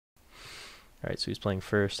Alright, so he's playing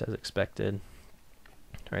first as expected.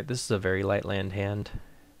 Alright, this is a very light land hand,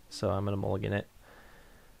 so I'm going to mulligan it.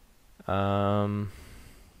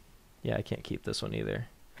 Yeah, I can't keep this one either.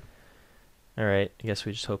 Alright, I guess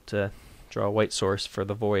we just hope to draw a white source for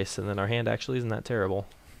the voice, and then our hand actually isn't that terrible.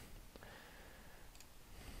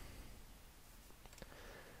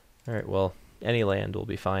 Alright, well, any land will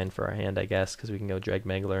be fine for our hand, I guess, because we can go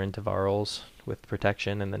Dregmegler into Varls with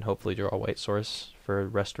protection, and then hopefully draw a white source for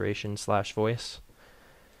restoration / voice.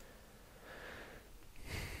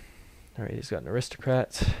 Alright, he's got an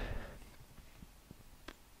aristocrat.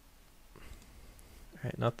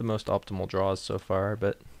 Alright, not the most optimal draws so far,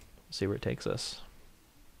 but we'll see where it takes us.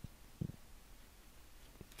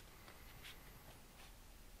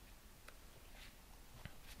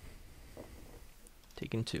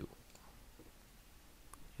 Taking 2.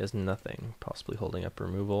 He has nothing, possibly holding up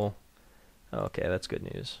removal. Oh, okay, that's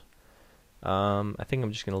good news. I think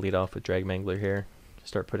I'm just going to lead off with Dregmegler here.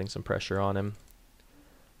 Start putting some pressure on him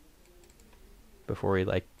before he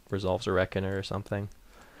like resolves a Reckoner or something.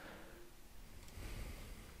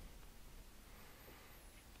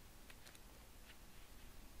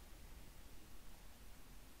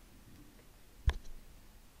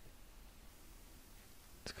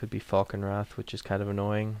 This could be Falconwrath, which is kind of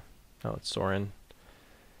annoying. Oh, it's Sorin.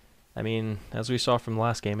 I mean, as we saw from the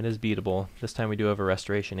last game, it is beatable. This time we do have a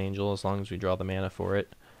Restoration Angel, as long as we draw the mana for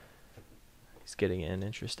it. He's getting in,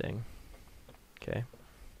 interesting. Okay.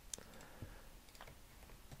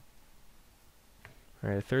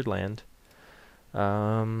 Alright, a third land.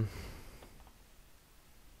 So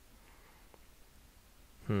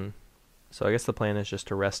I guess the plan is just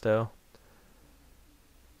to resto.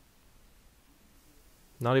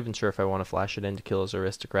 Not even sure if I want to flash it in to kill his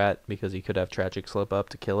aristocrat, because he could have Tragic Slip up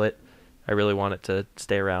to kill it. I really want it to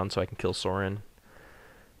stay around so I can kill Sorin.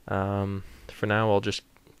 For now, I'll just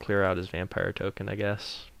clear out his vampire token, I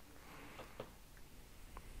guess.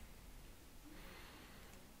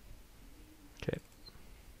 Okay.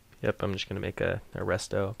 Yep, I'm just going to make a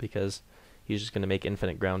resto, because he's just going to make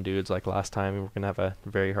infinite ground dudes like last time, and we're going to have a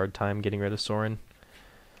very hard time getting rid of Sorin.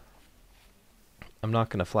 I'm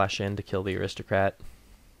not going to flash in to kill the aristocrat.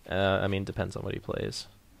 I mean, depends on what he plays.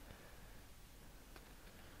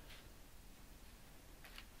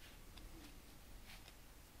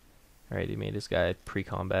 Alright, he made his guy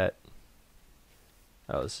pre-combat.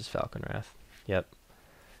 Oh, this is Falconwrath. Yep.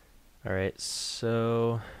 Alright,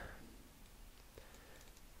 so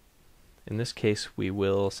in this case we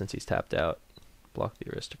will, since he's tapped out, block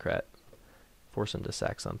the aristocrat. Force him to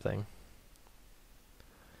sack something.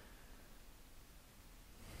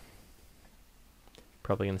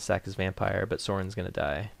 Probably going to sack his vampire, but Sorin's going to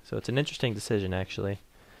die. So it's an interesting decision, actually.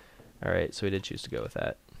 Alright, so we did choose to go with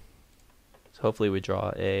that. So hopefully we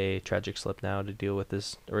draw a Tragic Slip now to deal with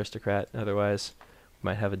this aristocrat. Otherwise, we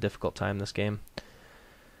might have a difficult time this game.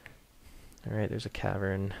 Alright, there's a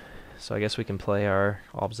cavern. So I guess we can play our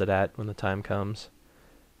Obzedat when the time comes.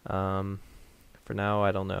 For now,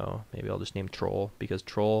 I don't know. Maybe I'll just name Troll, because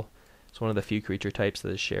Troll is one of the few creature types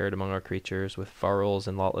that is shared among our creatures with Varls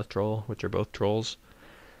and Lotleth Troll, which are both trolls.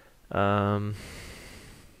 Yeah,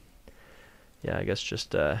 I guess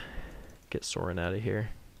just get Sorin out of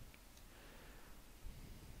here.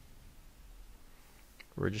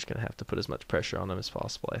 We're just going to have to put as much pressure on them as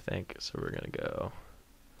possible, I think. So we're going to go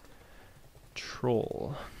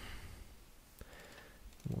Troll.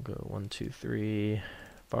 We'll go 1, 2, 3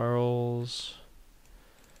 Varls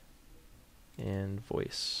and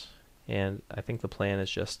Voice. And I think the plan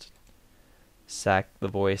is just sack the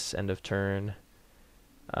Voice end of turn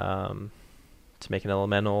to make an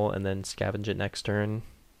elemental, and then scavenge it next turn.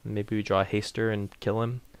 Maybe we draw a Haster and kill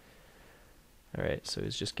him. Alright, so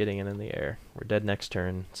he's just getting it in the air. We're dead next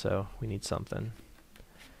turn, so we need something.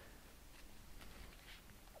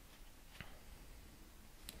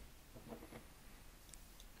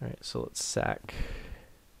 Alright, so let's sack.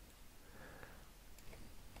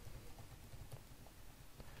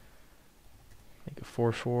 Make a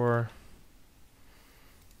 4/4.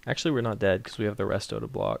 Actually, we're not dead because we have the resto to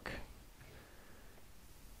block.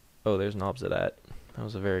 Oh, there's an Obzedat. That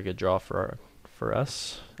was a very good draw for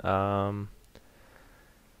us. Yeah,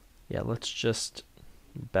 let's just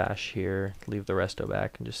bash here, leave the resto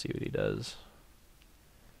back, and just see what he does.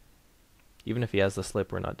 Even if he has the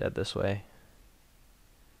slip, we're not dead this way.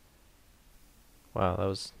 Wow, that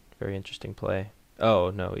was a very interesting play.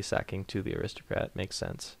 Oh, no, he's sacking to the aristocrat. Makes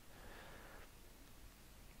sense.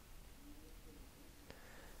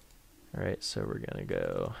 Alright, so we're going to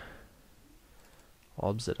go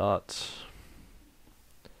Obzedat.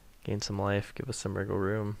 Gain some life, give us some wriggle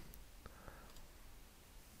room.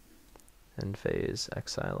 End phase,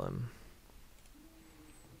 exile him.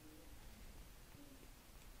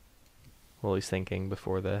 while he's thinking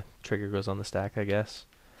before the trigger goes on the stack, I guess.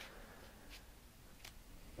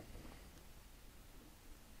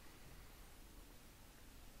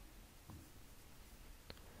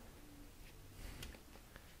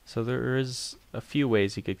 So there is a few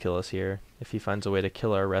ways he could kill us here. If he finds a way to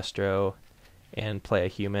kill our Restro and play a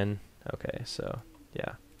human. Okay, so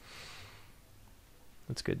yeah.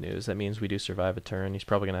 That's good news. That means we do survive a turn. He's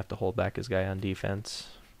probably going to have to hold back his guy on defense.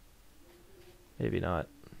 Maybe not.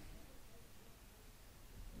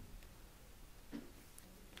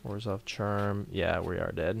 Orzhov Charm. Yeah, we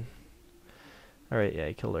are dead. Alright, yeah,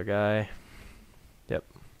 he killed our guy. Yep.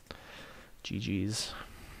 GG's.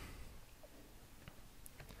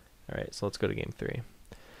 Alright, so let's go to game 3.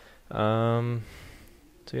 So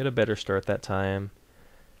we had a better start that time.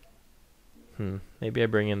 Maybe I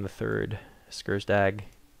bring in the third Skursdag.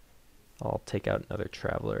 I'll take out another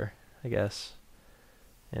Traveler, I guess.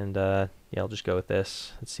 And yeah, I'll just go with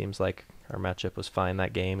this. It seems like our matchup was fine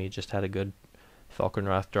that game. He just had a good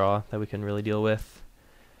Falconwrath draw that we can really deal with.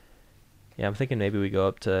 Yeah, I'm thinking maybe we go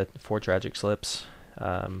up to 4 Tragic Slips.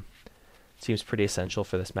 Seems pretty essential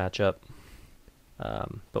for this matchup.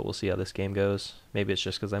 But we'll see how this game goes. Maybe it's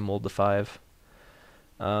just because I mulled the 5.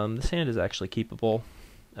 This hand is actually keepable.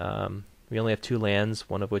 We only have 2 lands,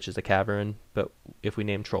 one of which is a Cavern, but if we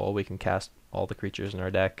name Troll, we can cast all the creatures in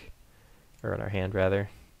our deck, or in our hand, rather.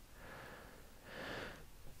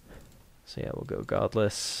 So yeah, we'll go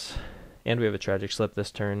Godless. And we have a Tragic Slip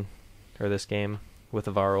this turn, or this game, with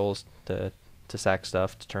the Varls to sack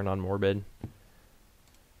stuff, to turn on Morbid.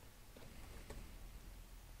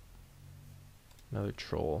 Another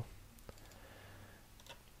Troll.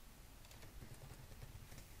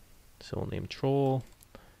 So we'll name Troll,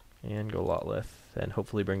 and go Lotleth, and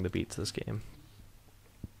hopefully bring the beats this game.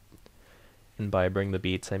 And by bring the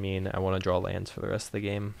beats, I mean I want to draw lands for the rest of the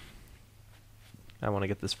game. I want to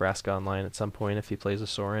get this Vraska online at some point if he plays a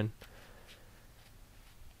Sorin.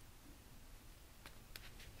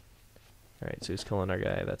 Alright, so he's killing our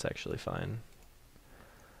guy. That's actually fine.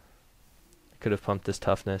 I could have pumped this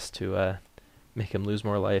toughness to make him lose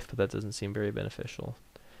more life, but that doesn't seem very beneficial.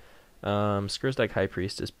 Skursdag High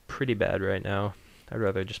Priest is pretty bad right now. I'd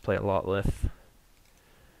rather just play a Lotleth.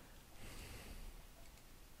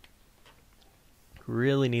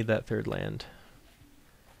 Really need that third land.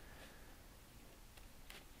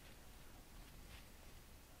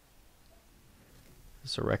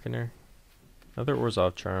 Is this a Reckoner? Another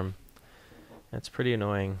Orzhov Charm. That's pretty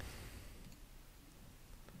annoying.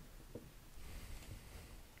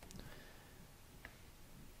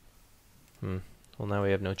 Well, now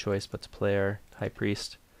we have no choice but to play our High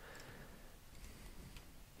Priest.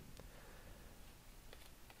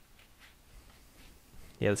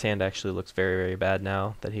 Yeah, this hand actually looks very, very bad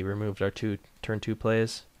now that he removed our turn 2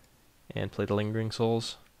 plays and played the Lingering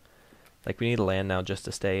Souls. Like, we need a land now just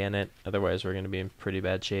to stay in it, otherwise we're going to be in pretty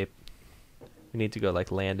bad shape. We need to go,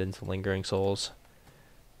 like, land into Lingering Souls.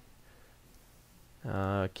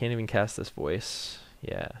 Can't even cast this Voice.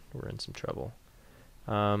 Yeah, we're in some trouble.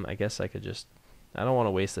 I guess I could just... I don't want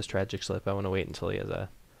to waste this Tragic Slip. I want to wait until he has a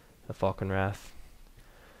Falconwrath.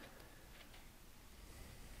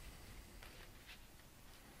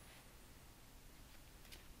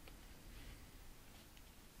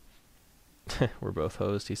 We're both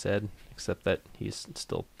hosed, he said, except that he's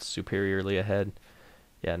still superiorly ahead.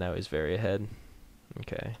 Yeah, now he's very ahead.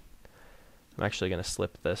 Okay. I'm actually going to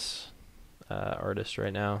slip this artist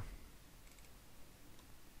right now.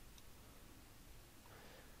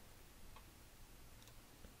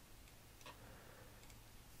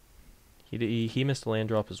 He missed a land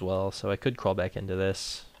drop as well, so I could crawl back into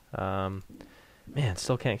this. Man,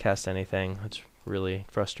 still can't cast anything. That's really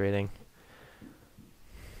frustrating.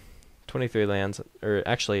 23 lands, or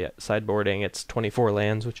actually sideboarding, it's 24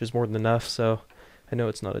 lands, which is more than enough, so I know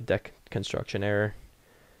it's not a deck construction error.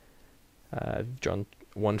 I've drawn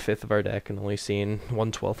 1/5 of our deck and only seen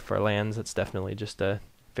 1/12 of our lands. It's definitely just a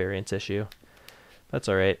variance issue. That's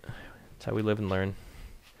alright. That's how we live and learn.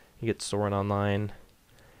 You get Sorin online.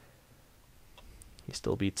 He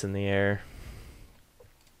still beats in the air.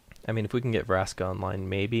 I mean, if we can get Vraska online,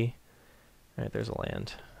 maybe. Alright, there's a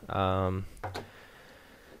land.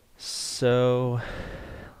 So,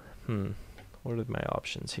 what are my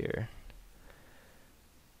options here?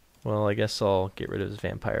 Well, I guess I'll get rid of his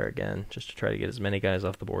Vampire again, just to try to get as many guys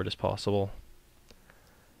off the board as possible.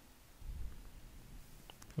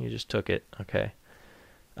 You just took it, okay.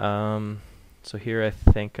 So here I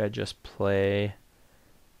think I just play,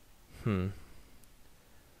 I'll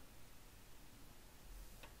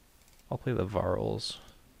play the Varls,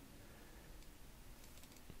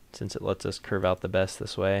 since it lets us curve out the best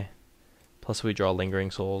this way. Plus, if we draw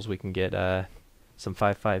Lingering Souls, we can get some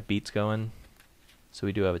 5/5 beats going. So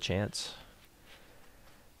we do have a chance.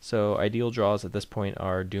 So ideal draws at this point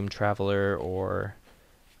are Doom Traveler or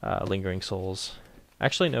Lingering Souls.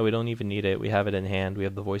 Actually, no, we don't even need it. We have it in hand. We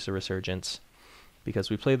have the Voice of Resurgence. Because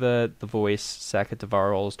we play the voice, sack it to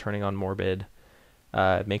Varls, turning on Morbid.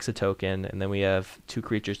 It makes a token, and then we have 2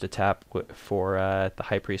 creatures to tap for the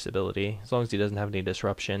High Priest ability. As long as he doesn't have any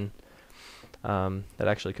disruption, that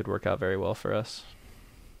actually could work out very well for us.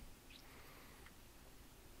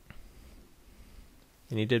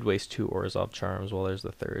 And he did waste 2 Orzhov Charms. Well, there's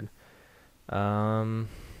the third. Yeah,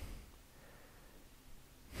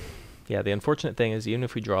 the unfortunate thing is even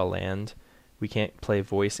if we draw land, we can't play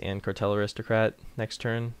Voice and Cartel Aristocrat next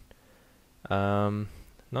turn.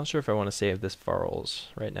 Not sure if I want to save this Varls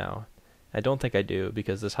right now. I don't think I do,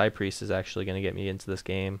 because this High Priest is actually going to get me into this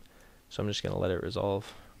game, so I'm just going to let it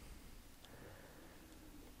resolve.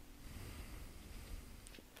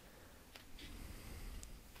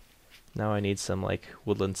 Now I need some like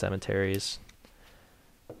Woodland Cemeteries.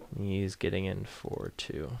 He's getting in for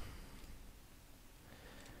 2.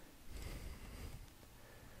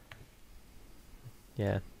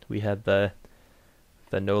 Yeah, we had the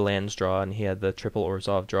no lands draw, and he had the triple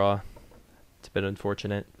Orzhov draw. It's a bit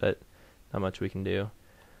unfortunate, but not much we can do.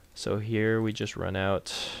 So here we just run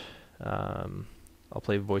out. I'll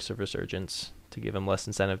play Voice of Resurgence to give him less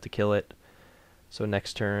incentive to kill it. So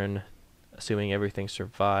next turn, assuming everything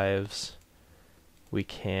survives, we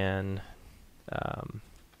can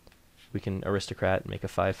Aristocrat and make a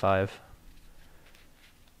 5/5,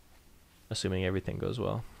 assuming everything goes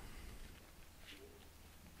well.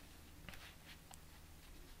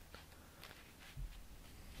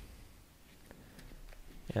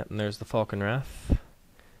 Yeah, and there's the Falcon Wrath,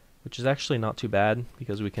 which is actually not too bad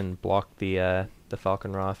because we can block the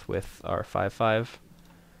Falcon Wrath with our 5/5.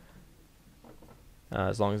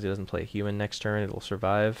 As long as he doesn't play a human next turn, it'll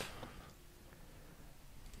survive.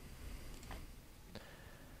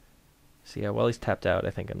 So yeah, while he's tapped out, I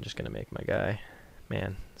think I'm just going to make my guy.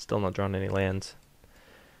 Man, still not drawing any lands.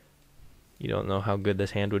 You don't know how good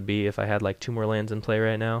this hand would be if I had like 2 more lands in play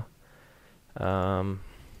right now. So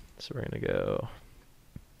we're going to go...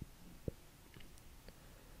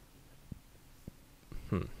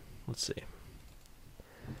 Let's see.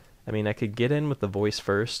 I mean, I could get in with the Voice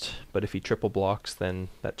first, but if he triple blocks, then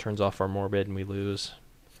that turns off our Morbid and we lose.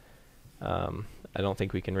 I don't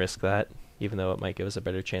think we can risk that, even though it might give us a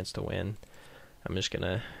better chance to win. I'm just going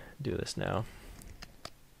to do this now.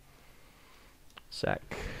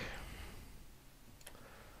 Sack.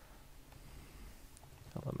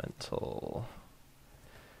 Elemental.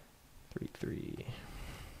 3/3.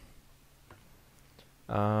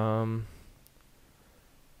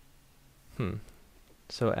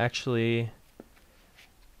 So actually,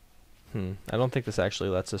 I don't think this actually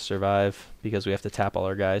lets us survive because we have to tap all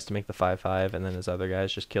our guys to make the 5/5, and then his other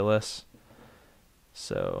guys just kill us.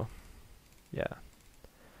 So, yeah.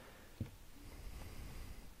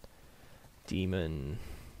 Demon.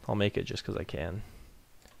 I'll make it just because I can.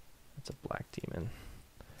 It's a black demon.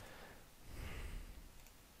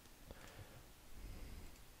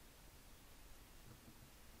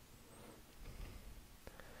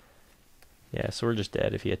 Yeah, so we're just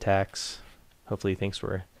dead if he attacks. Hopefully he thinks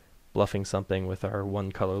we're bluffing something with our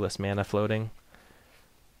 1 colorless mana floating.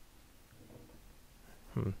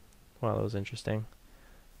 Wow, that was interesting.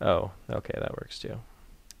 Oh, okay, that works too.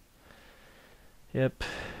 Yep,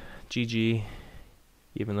 GG.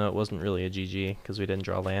 Even though it wasn't really a GG because we didn't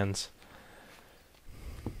draw lands.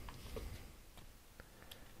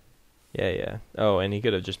 Yeah. Oh, and he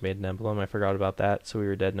could have just made an emblem. I forgot about that, so we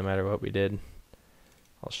were dead no matter what we did.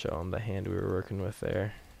 I'll show him the hand we were working with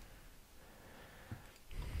there.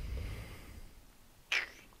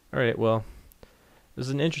 Alright, well, this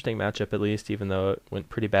is an interesting matchup at least, even though it went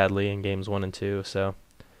pretty badly in games 1 and 2, so,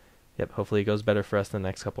 yep, hopefully it goes better for us in the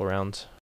next couple rounds.